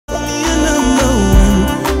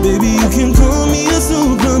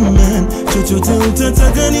Hey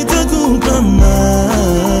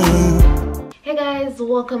guys,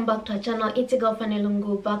 welcome back to our channel. It's your girl Fanny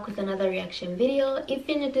Lungu, back with another reaction video. If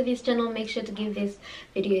you're new to this channel, make sure to give this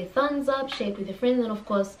video a thumbs up, share it with your friends, and of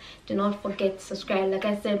course do not forget to subscribe. Like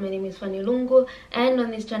I said, my name is Fanny Lungu, and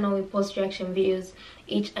on this channel we post reaction videos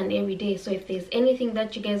each and every day. So if there's anything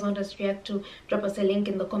that you guys want us to react to, drop us a link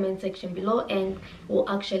in the comment section below and we'll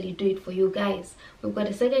actually do it for you guys. We've got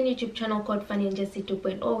a second YouTube channel called Fanny&jessy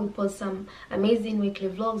 2.0. We post some amazing weekly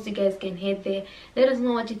vlogs. You guys can head there, let us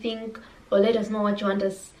know what you think, or let us know what you want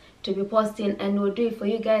us to be posting, and we'll do it for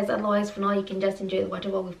you guys. Otherwise, for now, you can just enjoy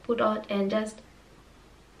whatever we've put out and just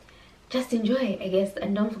enjoy, I guess.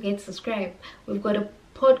 And don't forget to subscribe. We've got a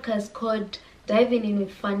podcast called Diving In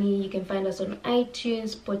with Fanny. You can find us on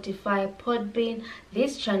iTunes, Spotify, Podbean,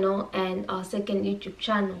 this channel, and our second YouTube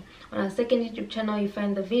channel. On our second YouTube channel, you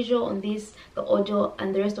find the visual, on this the audio,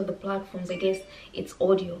 and the rest of the platforms, I guess it's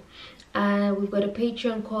audio. We've got a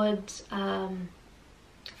Patreon called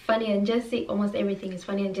Fanny&jessy. Almost everything is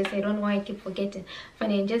Fanny&jessy. I don't know why I keep forgetting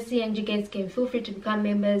Fanny&jessy, and you guys can feel free to become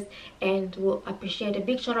members, and we'll appreciate a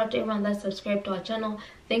big shout out to everyone that's subscribed to our channel.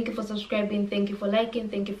 Thank you for subscribing, thank you for liking,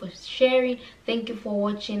 thank you for sharing, thank you for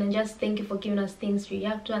watching, and just thank you for giving us things to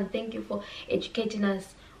react to, and thank you for educating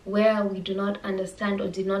us where we do not understand or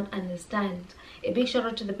did not understand. A big shout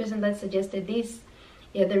out to the person that suggested this.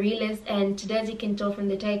 Yeah, the realist. And today, as you can tell from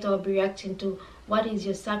the title, I'll be reacting to What Is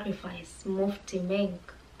Your Sacrifice? Mufti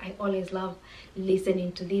Menk. I always love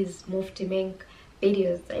listening to these Mufti Menk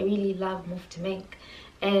videos. I really love Mufti Menk.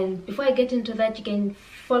 And before I get into that, you can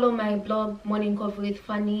follow my blog Morning Coffee with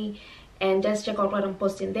Fanny and just check out what I'm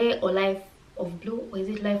posting there, or Life of Blue, or is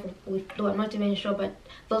it Life with Blue? I'm not even sure, but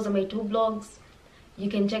those are my two blogs. You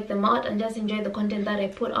can check them out and just enjoy the content that I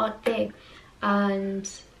put out there. And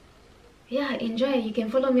yeah, enjoy. You can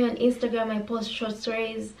follow me on Instagram. I post short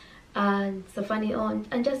stories and so funny on,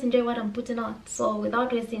 and just enjoy what I'm putting out. So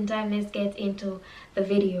without wasting time, let's get into the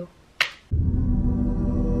video.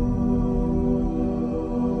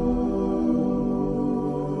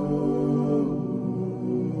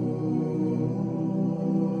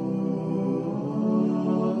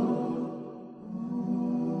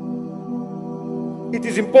 It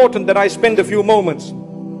is important that I spend a few moments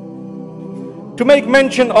to make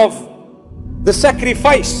mention of the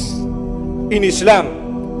sacrifice in Islam.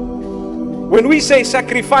 When we say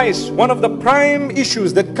sacrifice, one of the prime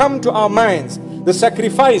issues that come to our minds, the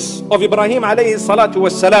sacrifice of Ibrahim alayhi salatu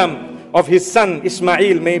wassalam, of his son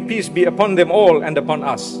Ismail, may peace be upon them all and upon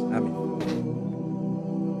us. Amen.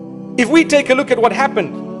 If we take a look at what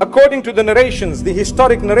happened, according to the narrations, the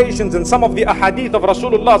historic narrations, and some of the ahadith of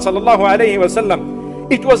Rasulullah sallallahu alayhi wasallam,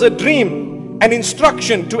 it was a dream, an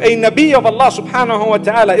instruction to a Nabi of Allah subhanahu wa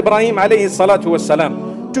ta'ala, Ibrahim alayhi salatu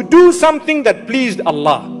wassalam, to do something that pleased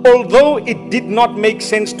Allah, although it did not make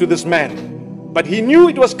sense to this man. But he knew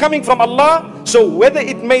it was coming from Allah, so whether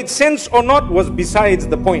it made sense or not was besides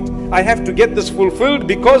the point. I have to get this fulfilled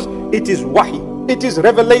because it is wahi, it is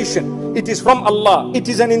revelation, it is from Allah, it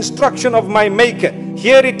is an instruction of my maker.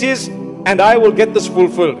 Here it is, and I will get this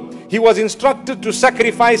fulfilled. He was instructed to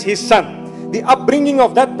sacrifice his son. The upbringing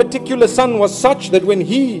of that particular son was such that when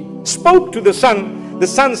he spoke to the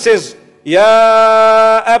son says,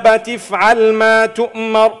 Ya abati fa'al ma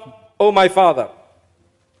tu'mar. Oh my father,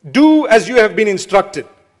 do as you have been instructed.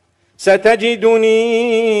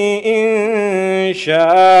 Satajiduni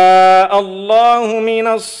insha'Allahu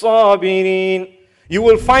minas sabirin. You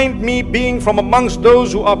will find me being from amongst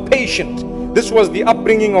those who are patient. This was the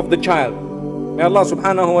upbringing of the child. May Allah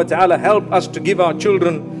subhanahu wa ta'ala help us to give our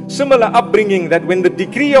children similar upbringing, that when the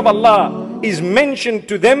decree of Allah is mentioned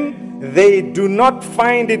to them, they do not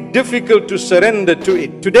find it difficult to surrender to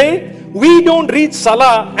it. Today, we don't read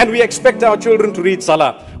Salah and we expect our children to read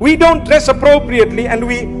Salah. We don't dress appropriately and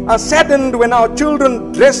we are saddened when our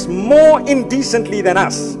children dress more indecently than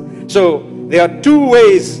us. So there are two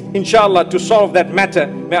ways, inshallah, to solve that matter.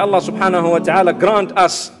 May Allah subhanahu wa ta'ala grant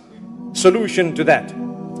us solution to that.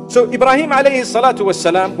 So Ibrahim alayhi salatu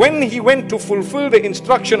wassalam, when he went to fulfill the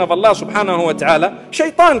instruction of Allah subhanahu wa ta'ala,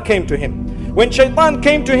 shaitan came to him. When shaitan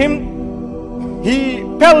came to him, he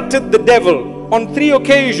pelted the devil on 3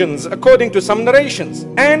 occasions according to some narrations,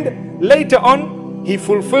 and later on he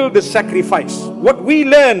fulfilled the sacrifice. What we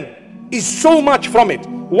learn is so much from it.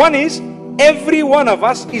 One is, every one of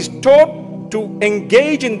us is taught to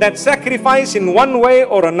engage in that sacrifice in one way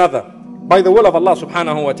or another by the will of Allah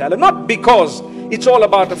subhanahu wa ta'ala. Not because it's all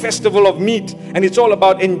about a festival of meat and it's all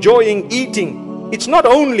about enjoying eating. It's not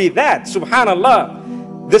only that, subhanallah.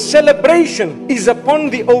 The celebration is upon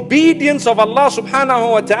the obedience of Allah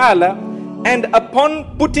subhanahu wa ta'ala and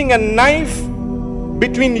upon putting a knife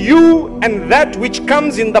between you and that which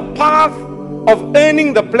comes in the path of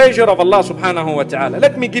earning the pleasure of Allah subhanahu wa ta'ala.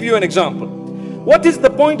 Let me give you an example. What is the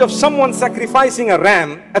point of someone sacrificing a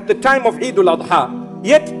ram at the time of Eid al-Adha,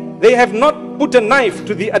 yet they have not put a knife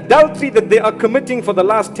to the adultery that they are committing for the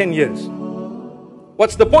last 10 years?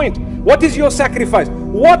 What's the point? What is your sacrifice?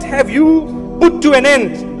 What have you put to an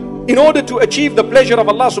end in order to achieve the pleasure of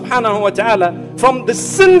Allah subhanahu wa ta'ala from the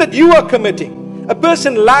sin that you are committing? A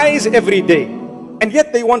person lies every day, and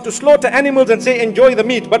yet they want to slaughter animals and say enjoy the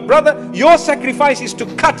meat. But brother, your sacrifice is to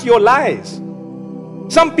cut your lies.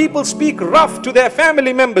 Some people speak rough to their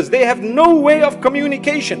family members. They have no way of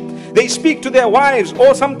communication. They speak to their wives,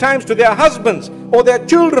 or sometimes to their husbands, or their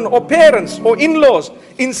children, or parents, or in-laws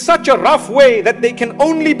in such a rough way that they can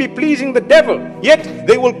only be pleasing the devil. Yet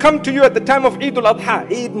they will come to you at the time of Eid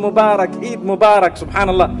al-Adha. Eid Mubarak, Eid Mubarak,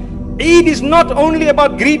 subhanallah. Eid is not only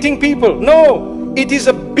about greeting people. No, it is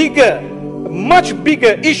a bigger, much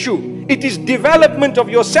bigger issue. It is development of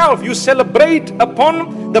yourself. You celebrate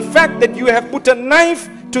upon the fact that you have put a knife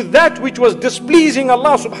to that which was displeasing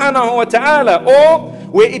Allah subhanahu wa ta'ala, or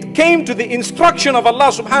where it came to the instruction of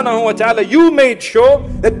Allah subhanahu wa ta'ala, you made sure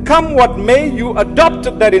that come what may, you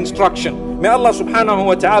adopted that instruction. May Allah subhanahu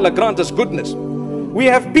wa ta'ala grant us goodness. We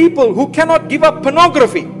have people who cannot give up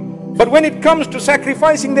pornography, but when it comes to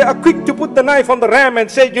sacrificing, they are quick to put the knife on the ram and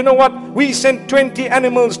say, you know what, we sent 20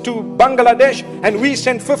 animals to Bangladesh, and we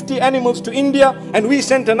sent 50 animals to India, and we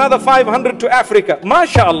sent another 500 to Africa.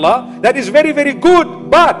 MashaAllah, that is very, very good.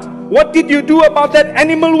 But what did you do about that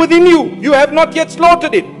animal within you? You have not yet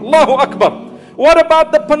slaughtered it. Allahu Akbar. What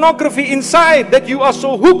about the pornography inside that you are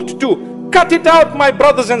so hooked to? Cut it out, my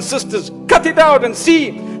brothers and sisters. Cut it out and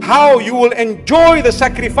see how you will enjoy the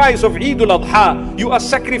sacrifice of Eid al-Adha. You are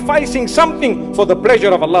sacrificing something for the pleasure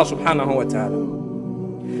of Allah subhanahu wa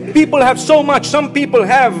ta'ala. People have so much. Some people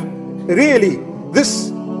have really this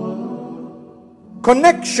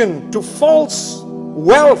connection to false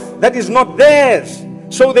wealth that is not theirs.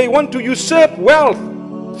 So they want to usurp wealth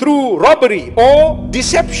through robbery or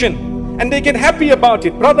deception, and they get happy about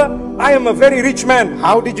it. Brother, I am a very rich man.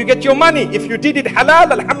 How did you get your money? If you did it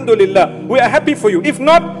halal, alhamdulillah, we are happy for you. If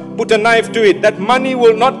not, put a knife to it. That money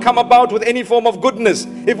will not come about with any form of goodness.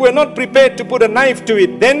 If we're not prepared to put a knife to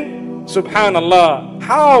it, then subhanallah,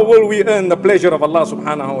 how will we earn the pleasure of Allah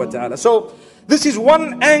subhanahu wa ta'ala? So this is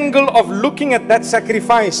one angle of looking at that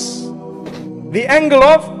sacrifice. The angle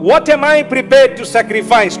of what am I prepared to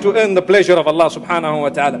sacrifice to earn the pleasure of Allah subhanahu wa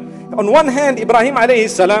ta'ala. On one hand, Ibrahim alayhi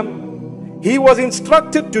salam, he was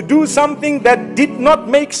instructed to do something that did not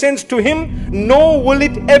make sense to him, nor will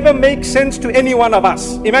it ever make sense to any one of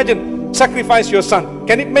us. Imagine, sacrifice your son.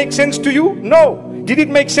 Can it make sense to you? No. Did it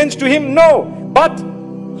make sense to him? No. But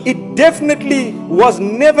it definitely was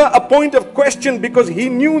never a point of question, because he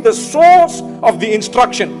knew the source of the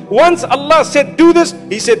instruction. Once Allah said do this,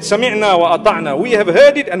 he said sami'na wa ata'na. We have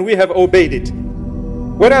heard it and we have obeyed it.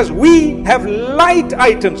 Whereas we have light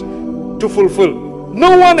items to fulfill.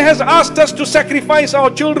 No one has asked us to sacrifice our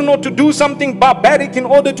children or to do something barbaric in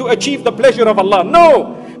order to achieve the pleasure of Allah.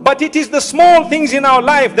 No. But it is the small things in our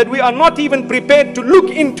life that we are not even prepared to look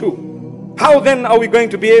into. How then are we going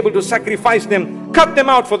to be able to sacrifice them, cut them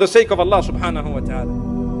out for the sake of Allah subhanahu wa ta'ala?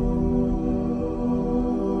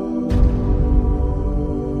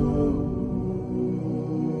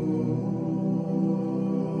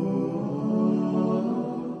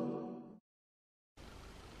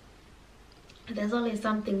 There's always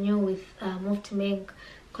something new with Mufti Menk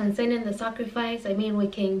concerning the sacrifice. I mean, we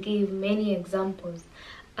can give many examples.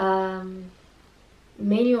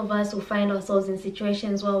 Many of us will find ourselves in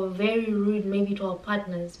situations where we're very rude maybe to our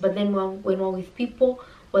partners, but then when we're with people,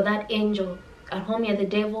 we're that angel. At home you're the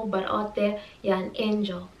devil, but out there you're an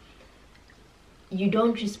angel. You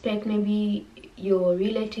don't respect maybe your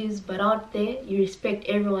relatives, but out there you respect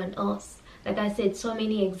everyone else. Like I said, so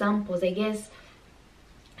many examples. I guess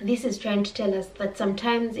this is trying to tell us that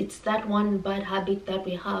sometimes it's that one bad habit that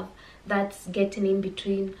we have that's getting in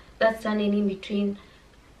between, that's standing in between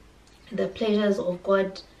the pleasures of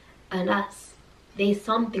God and us. There's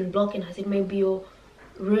something blocking us. It may be your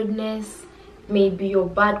rudeness, it may be your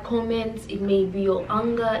bad comments, it may be your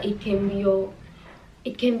anger, it can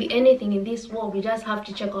be anything in this world. We just have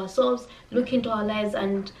to check ourselves, look into our lives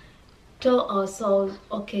and tell ourselves,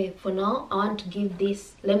 okay, for now I want to give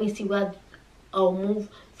this. Let me see where I'll move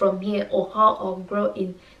from here, or how I'll grow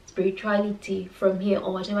in spirituality from here,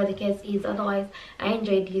 or whatever the case is. Otherwise, I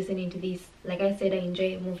enjoyed listening to this. Like I said, I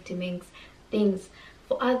enjoy Mufti Menk's things.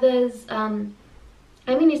 For others, I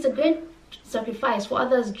mean, it's a great sacrifice. For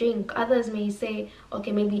others, drink. Others may say,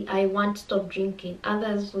 okay, maybe I want to stop drinking.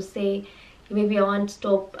 Others will say, maybe I want to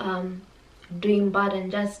stop doing bad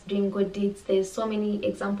and just doing good deeds. There's so many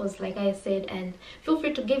examples, like I said, and feel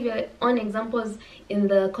free to give your own examples in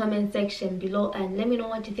the comment section below, and let me know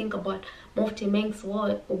what you think about Mufti Menk's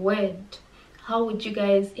word. How would you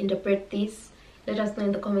guys interpret this? Let us know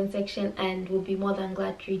in the comment section, and we'll be more than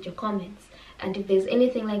glad to read your comments. And if there's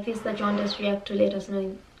anything like this that you want us to react to, let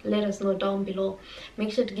us know down below.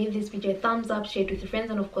 Make sure to give this video a thumbs up, share it with your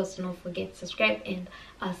friends, and of course, do not forget to subscribe, and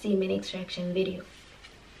I'll see you in my next reaction video.